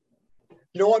weightlifting.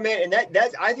 You know what, man? And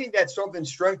that I think that's something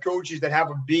strength coaches that have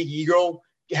a big ego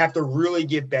have to really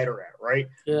get better at, right?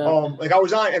 Yeah. Like I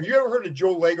was on, have you ever heard of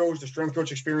Joe Legos, the Strength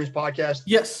Coach Experience podcast?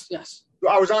 Yes.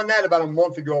 I was on that about a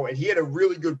month ago, and he had a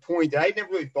really good point that I never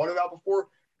really thought about before.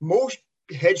 Most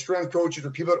head strength coaches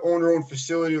or people that own their own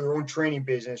facility or their own training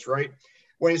business, right?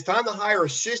 When it's time to hire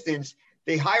assistants,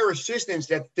 they hire assistants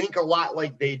that think a lot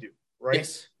like they do, right?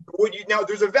 Yes. Now,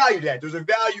 there's a value to that. There's a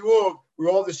value of we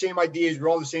all have the same ideas, we're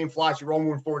all the same philosophy, we're all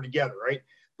moving forward together, right?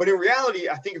 But in reality,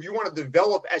 I think if you want to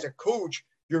develop as a coach,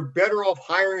 you're better off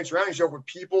hiring and surrounding yourself with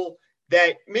people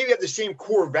that maybe have the same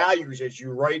core values as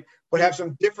you, right? But have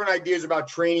some different ideas about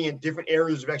training and different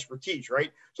areas of expertise,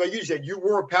 right? So like you said, you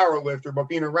were a power lifter, but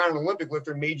being around an Olympic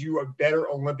lifter made you a better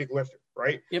Olympic lifter,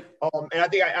 right? Yep. And I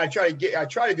think I try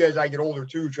to do as I get older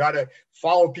too, try to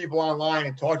follow people online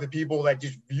and talk to people that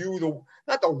just view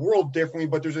not the world differently,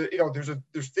 but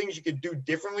there's things you could do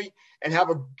differently and have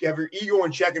your ego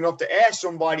in check enough to ask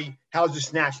somebody, how's this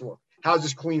snatch look? How's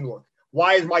this clean look?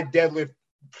 Why is my deadlift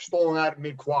stolen out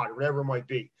mid quad or whatever it might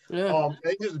be? Yeah. I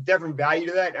think there's a different value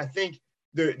to that. I think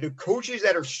the coaches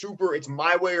that are super, it's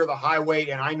my way or the highway,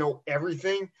 and I know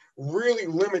everything, really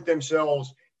limit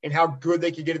themselves in how good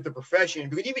they can get at the profession.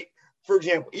 Because even, for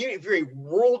example, even if you're a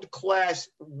world-class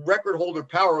record holder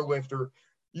power lifter,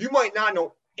 you might not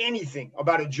know anything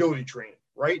about agility training,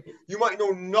 right? You might know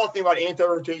nothing about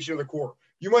anti-rotation of the core.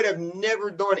 You might have never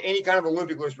done any kind of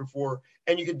Olympic list before,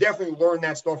 and you could definitely learn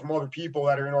that stuff from other people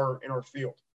that are in our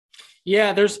field.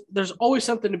 Yeah, there's always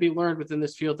something to be learned within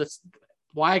this field. That's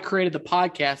why I created the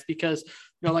podcast, because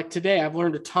like today, I've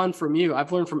learned a ton from you.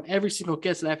 I've learned from every single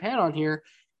guest that I've had on here,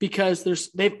 because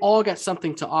they've all got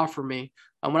something to offer me.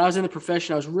 When I was in the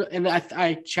profession,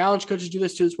 I challenge coaches to do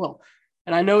this too as well.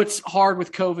 And I know it's hard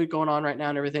with COVID going on right now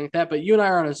and everything like that, but you and I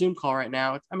are on a Zoom call right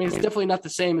now. I mean, it's definitely not the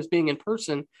same as being in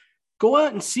person. Go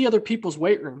out and see other people's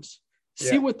weight rooms,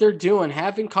 see what they're doing,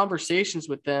 having conversations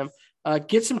with them,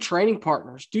 get some training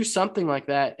partners, do something like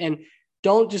that. And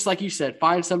don't just, like you said,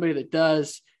 find somebody that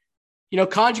does,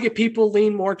 conjugate people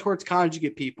lean more towards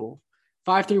conjugate people,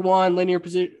 5-3-1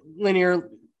 linear,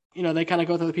 they kind of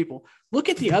go through the people. Look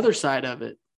at the other side of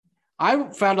it. I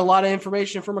found a lot of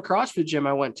information from a CrossFit gym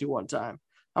I went to one time.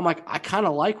 I'm like, I kind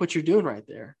of like what you're doing right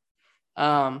there.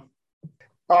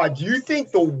 Do you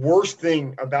think the worst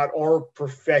thing about our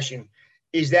profession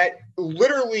is that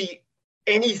literally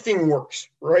anything works,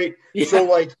 right? Yeah. So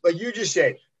like you just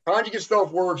said, conjugate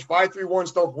stuff works, 5-3-1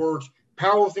 stuff works,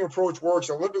 powerlifting approach works,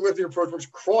 Olympic lifting approach works,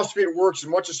 CrossFit works as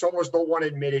much as some of us don't want to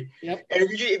admit it. Yep. And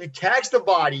if you tax the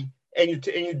body and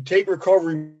you take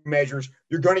recovery measures,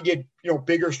 you're going to get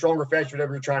bigger, stronger, faster,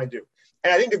 whatever you're trying to do.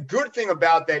 And I think the good thing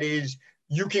about that is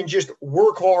you can just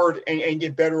work hard and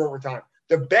get better over time.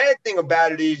 The bad thing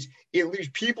about it is it leaves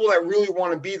people that really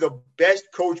want to be the best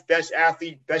coach, best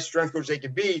athlete, best strength coach they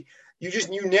can be. You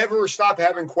never stop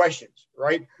having questions,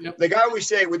 right? Yep. Like I always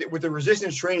say with the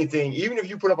resistance training thing, even if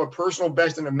you put up a personal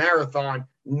best in a marathon,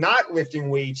 not lifting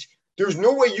weights, there's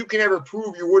no way you can ever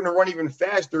prove you wouldn't have run even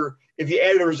faster if you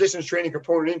added a resistance training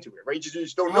component into it, right? You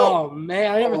just don't know. Oh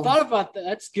man, I never thought about that.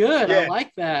 That's good. Yeah. I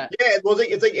like that. Yeah, well,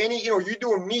 it's like any, you're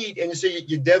doing meet and you say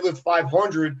you deadlift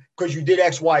 500 because you did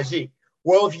X, Y, Z.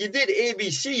 Well, if you did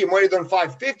ABC, you might have done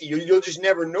 550. You'll just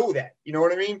never know that. You know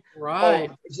what I mean?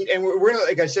 Right. And we're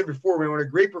like I said before, we're in a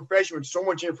great profession with so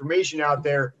much information out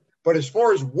there. But as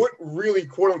far as what really,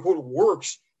 quote unquote,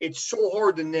 works it's so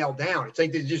hard to nail down. It's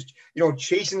like they're just,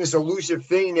 chasing this elusive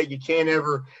thing that you can't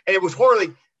ever. And it was hard.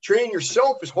 Like training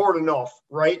yourself is hard enough,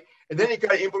 right? And then you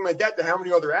got to implement that to how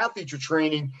many other athletes you're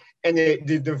training, and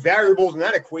the variables in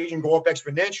that equation go up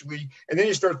exponentially. And then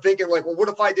you start thinking like, well, what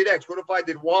if I did X? What if I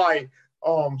did Y?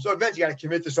 So eventually you got to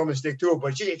commit to something, stick to it.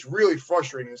 But it's really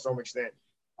frustrating to some extent.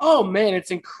 Oh man,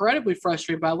 it's incredibly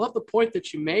frustrating. But I love the point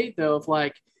that you made though of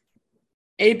like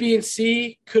A, B, and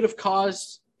C could have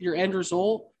caused your end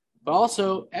result, but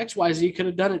also X, Y, Z could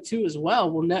have done it too as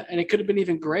well. And it could have been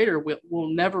even greater. We'll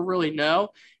never really know.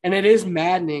 And it is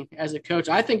maddening as a coach.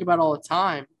 I think about it all the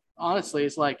time. Honestly,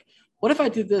 it's like, what if I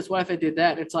did this? What if I did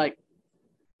that? And it's like,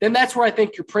 then that's where I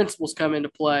think your principles come into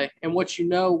play. And what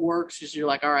works is you're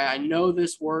like, all right, I know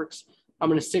this works. I'm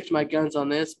going to stick to my guns on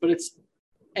this.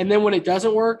 And then when it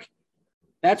doesn't work,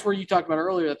 that's where you talked about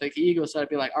earlier, I think the ego side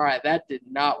being like, all right, that did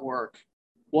not work.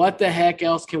 What the heck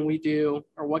else can we do,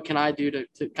 or what can I do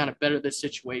to kind of better this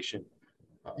situation?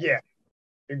 Yeah,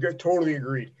 totally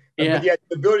agreed. Yeah. But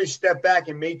the ability to step back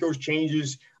and make those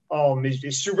changes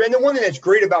is super. And the one thing that's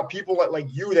great about people like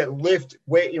you that lift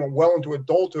way, well into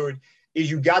adulthood is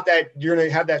you're going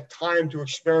to have that time to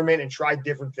experiment and try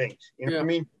different things. What I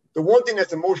mean? The one thing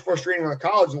that's the most frustrating on the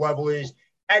college level is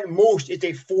at most it's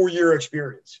a 4-year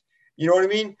experience. You know what I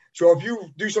mean? So if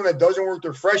you do something that doesn't work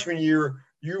their freshman year,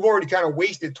 you've already kind of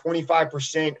wasted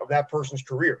 25% of that person's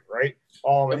career, right?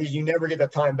 And you never get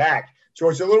that time back. So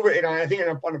it's a little bit, and I think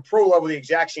on a pro level, the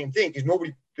exact same thing, because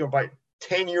nobody, by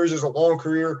 10 years is a long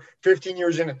career, 15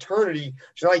 years in eternity.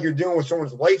 It's not like you're dealing with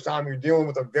someone's lifetime. You're dealing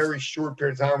with a very short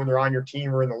period of time when they're on your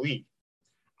team or in the league.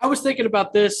 I was thinking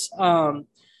about this, so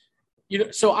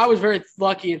I was very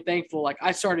lucky and thankful. Like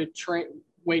I started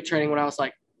weight training when I was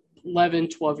like 11,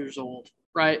 12 years old,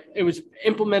 right? It was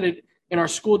implemented in our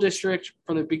school district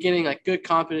from the beginning, like good,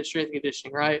 confident strength and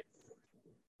conditioning, right?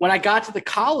 When I got to the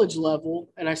college level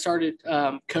and I started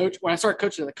coaching at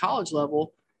the college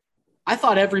level, I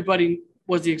thought everybody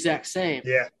was the exact same.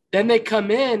 Yeah. Then they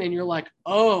come in and you're like,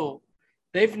 oh,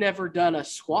 they've never done a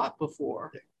squat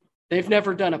before. They've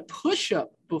never done a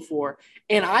push-up before.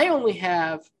 And I only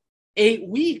have 8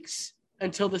 weeks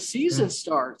until the season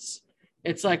starts.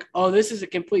 It's like, oh, this is a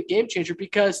complete game changer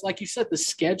because, like you said, the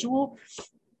schedule,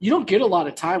 you don't get a lot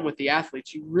of time with the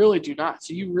athletes. You really do not.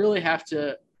 So you really have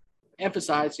to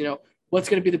emphasize, what's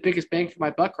going to be the biggest bang for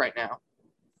my buck right now.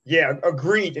 Yeah,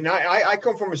 agreed. And I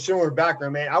come from a similar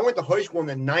background, man. I went to high school in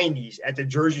the 90s at the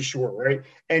Jersey Shore, right?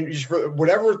 And just for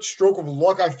whatever stroke of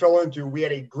luck I fell into, we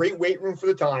had a great weight room for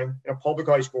the time in a public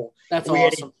high school. That's we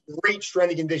awesome. Had a great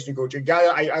strength and conditioning coach. A guy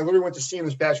I literally went to see him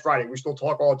this past Friday. We still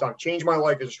talk all the time. Changed my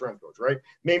life as a strength coach, right?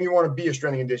 Made me want to be a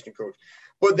strength and conditioning coach.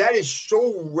 But that is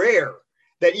so rare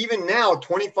that even now,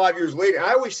 25 years later, and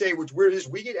I always say what's weird is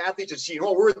we get athletes at Seton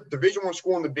Hall. We're a Division I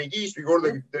school in the Big East. We go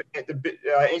to the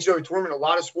NCAA tournament. A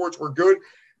lot of sports, we're good.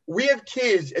 We have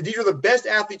kids, and these are the best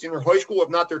athletes in their high school, if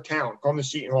not their town, come to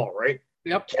Seton Hall, right?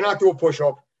 Yep. Cannot do a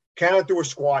push-up, cannot do a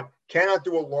squat, cannot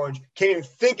do a lunge, can't even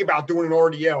think about doing an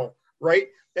RDL, right?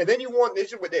 And then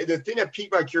this is what the thing that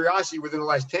piqued my curiosity within the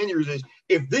last 10 years is,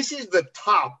 if this is the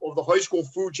top of the high school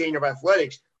food chain of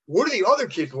athletics, what do the other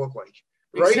kids look like?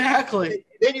 Right? Exactly. And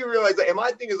then you realize, and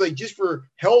my thing is like, just for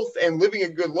health and living a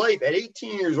good life at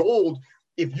 18 years old,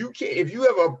 if you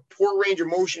have a poor range of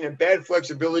motion and bad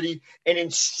flexibility and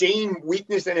insane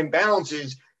weakness and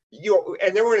imbalances,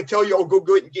 and then we're going to tell you, oh,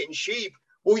 go and get in shape.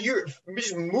 Well, you're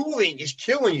just moving is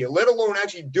killing you, let alone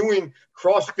actually doing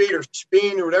CrossFit or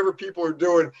spin or whatever people are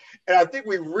doing. And I think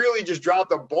we really just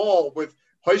dropped the ball with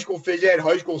high school phys ed,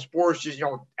 high school sports, just,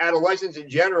 adolescents in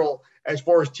general, as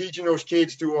far as teaching those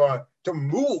kids to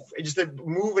move and just to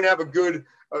move and have a good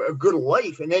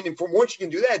life. And then from once you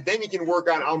can do that, then you can work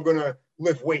on, I'm going to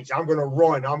lift weights, I'm going to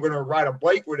run, I'm going to ride a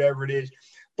bike, whatever it is.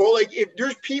 But like, if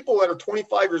there's people that are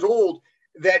 25 years old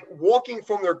that walking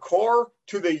from their car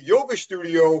to the yoga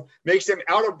studio makes them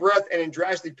out of breath and in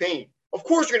drastic pain, of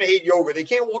course you're going to hate yoga. They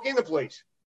can't walk in the place.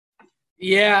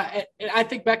 Yeah, and I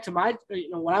think back to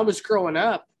when I was growing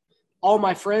up, all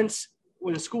my friends,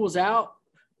 when school was out,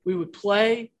 we would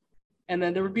play, and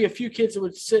then there would be a few kids that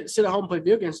would sit at home and play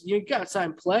video games. You got outside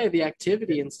and play the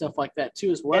activity and stuff like that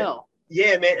too as well.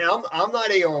 Yeah, man. I'm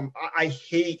not I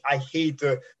hate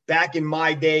the back in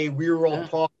my day we were all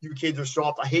tough, you kids are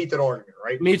soft. I hate that argument,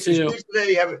 right? Me too. Kids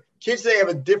today have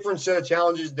a different set of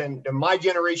challenges than my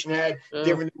generation had.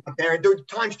 Different than my parents.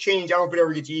 Times change. I don't know if it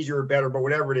ever gets easier or better, but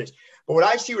whatever it is. But what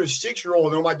I see with a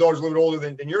 6-year-old, I know my daughter's a little bit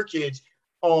older than your kids.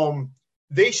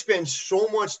 They spend so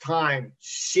much time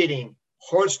sitting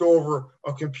hunched over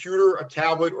a computer, a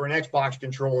tablet, or an Xbox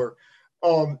controller.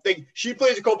 She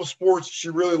plays a couple sports. She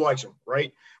really likes them,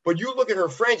 right? But you look at her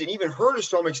friends and even her to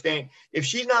some extent, if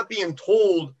she's not being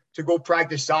told to go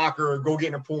practice soccer or go get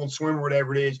in a pool and swim or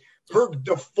whatever it is, her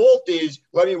default is,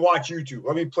 let me watch YouTube,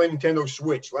 let me play Nintendo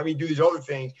Switch, let me do these other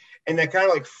things. And that kind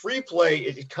of like free play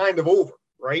is kind of over,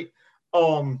 right?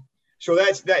 So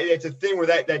that's a thing where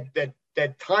that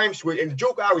time switch. And the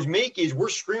joke I always make is we're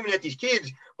screaming at these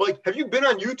kids, like, have you been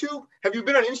on YouTube? Have you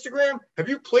been on Instagram? Have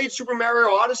you played Super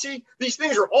Mario Odyssey? These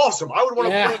things are awesome. I would want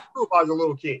to play them too if I was a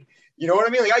little kid. You know what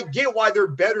I mean? Like, I get why they're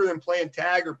better than playing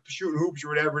tag or shooting hoops or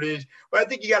whatever it is, but I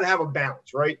think you got to have a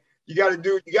balance, right? You got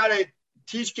to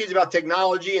teach kids about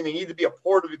technology, and they need to be a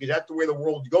part of it because that's the way the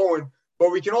world's going.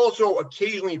 But we can also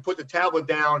occasionally put the tablet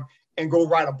down and go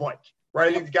ride a bike, right?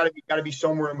 I think it's got to be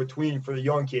somewhere in between for the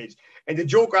young kids. And the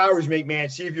joke I always make, man,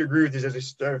 see if you agree with this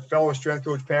as a fellow strength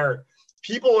coach parent.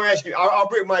 People are asking, I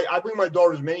bring my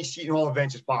daughter to as many Seton Hall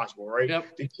events as possible, right?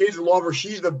 Yep. The kids love her.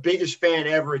 She's the biggest fan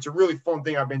ever. It's a really fun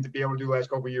thing I've been to be able to do the last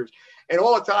couple of years. And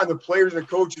all the time, the players and the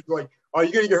coaches are like, are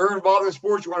you going to get her involved in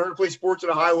sports? You want her to play sports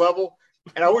at a high level?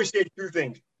 And I always say two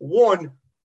things. One,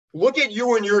 look at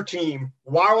you and your team.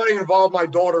 Why would I involve my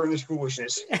daughter in this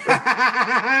foolishness?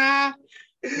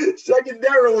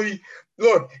 Secondarily,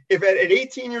 look, if at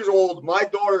 18 years old, my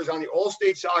daughter is on the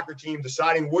all-state soccer team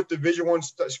deciding what Division I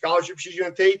scholarship she's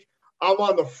going to take, I'm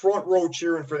on the front row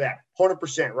cheering for that,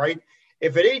 100%, right?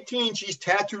 If at 18 she's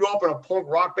tattooed up in a punk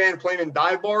rock band playing in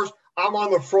dive bars, I'm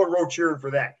on the front row cheering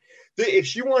for that. If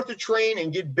she wants to train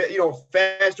and get,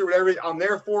 faster, whatever, I'm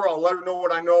there for her. I'll let her know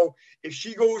what I know. If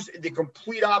she goes the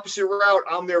complete opposite route,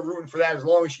 I'm there rooting for that as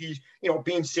long as she's,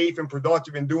 being safe and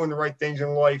productive and doing the right things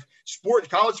in life.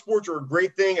 College sports are a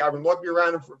great thing. I've been lucky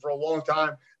around them for a long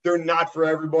time. They're not for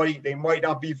everybody. They might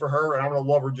not be for her, and I'm going to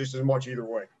love her just as much either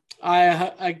way.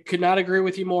 I could not agree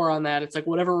with you more on that. It's like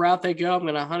whatever route they go, I'm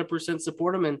going to 100%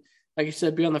 support them. And like you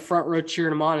said, be on the front row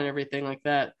cheering them on and everything like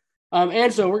that.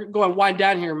 And so we're going to wind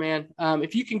down here, man.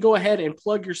 If you can go ahead and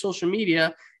plug your social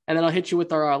media, and then I'll hit you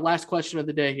with our last question of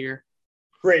the day here.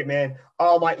 Great, man.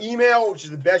 My email, which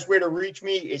is the best way to reach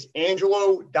me, is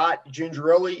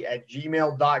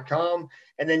angelo.gingerelli@gmail.com.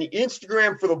 And then the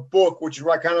Instagram for the book, which is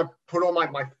where I kind of put all my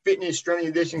fitness, strength and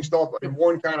conditioning stuff in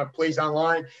one kind of place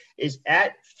online, is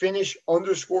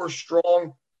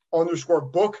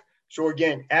 @finish_strong_book. So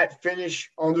again,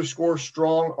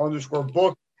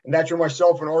 @finish_strong_book. And that's where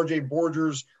myself and RJ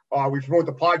Borgers, we promote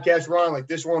the podcast run like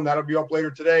this one. That'll be up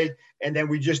later today. And then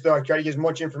we just try to get as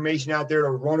much information out there to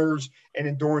runners and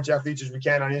endurance athletes as we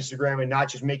can on Instagram, and not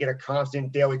just make it a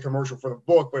constant daily commercial for the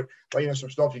book, but some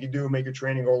stuff you can do to make your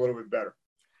training go a little bit better.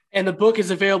 And the book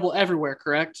is available everywhere,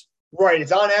 correct? Right.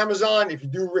 It's on Amazon. If you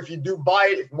do buy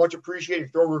it, it's much appreciated. If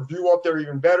you throw a review up there,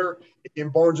 even better. It's in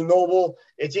Barnes & Noble.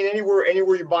 It's in anywhere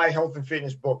you buy health and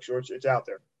fitness books. So it's out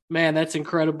there. Man, that's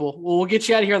incredible. Well, we'll get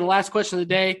you out of here on the last question of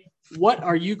the day. What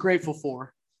are you grateful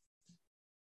for?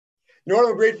 You know what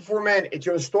I'm grateful for, man? It's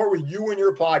going to start with you and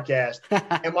your podcast.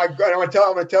 And I'm going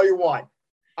to tell you why.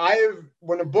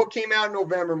 When the book came out in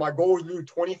November, my goal was to do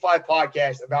 25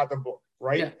 podcasts about the book,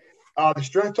 right? Yeah. The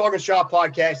Strength Talk and Shop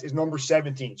podcast is number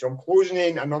 17. So I'm closing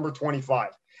in on number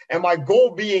 25. And my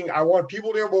goal being, I want people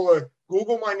to be able to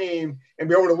Google my name and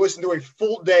be able to listen to a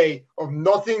full day of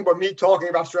nothing but me talking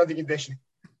about strength and conditioning.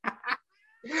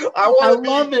 I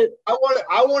want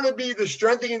to be the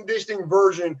strength and conditioning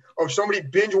version of somebody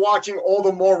binge watching all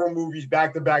the Marvel movies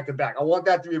back to back to back. I want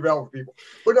that to be available for people.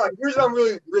 But no, here's what I'm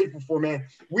really grateful for, man.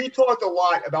 We talked a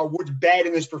lot about what's bad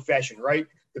in this profession, right?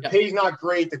 The pay's not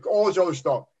great, all this other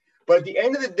stuff. But at the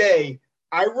end of the day,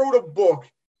 I wrote a book,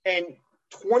 and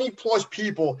 20 plus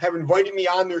people have invited me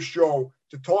on their show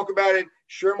to talk about it,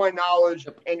 share my knowledge,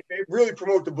 and really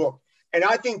promote the book. And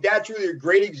I think that's really a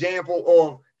great example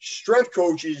of strength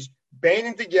coaches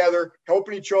banding together,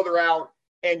 helping each other out,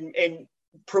 and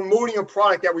promoting a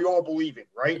product that we all believe in,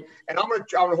 right? And I'm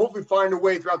gonna hopefully find a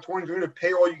way throughout 2020 to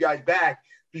pay all you guys back,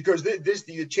 because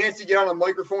the chance to get on a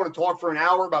microphone and talk for an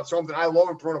hour about something I love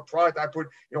and promote a product I put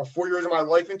 4 years of my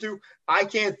life into. I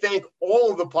can't thank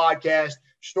all of the podcasts,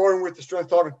 starting with the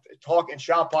Strength Talk and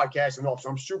Shop podcast enough. So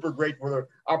I'm super grateful for the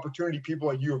opportunity people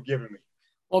like you have given me.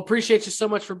 Well, appreciate you so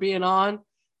much for being on.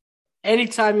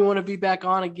 Anytime you want to be back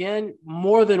on again,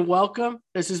 more than welcome.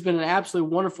 This has been an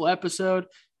absolutely wonderful episode.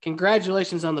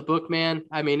 Congratulations on the book, man.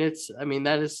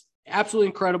 That is absolutely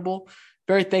incredible.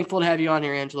 Very thankful to have you on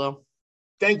here, Angelo.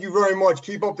 Thank you very much.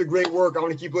 Keep up the great work. I'm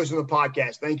going to keep listening to the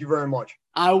podcast. Thank you very much.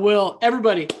 I will.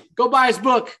 Everybody, go buy his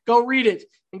book. Go read it.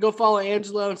 And go follow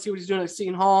Angelo and see what he's doing at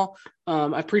Seton Hall.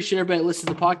 I appreciate everybody that listens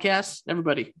to the podcast.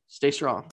 Everybody, stay strong.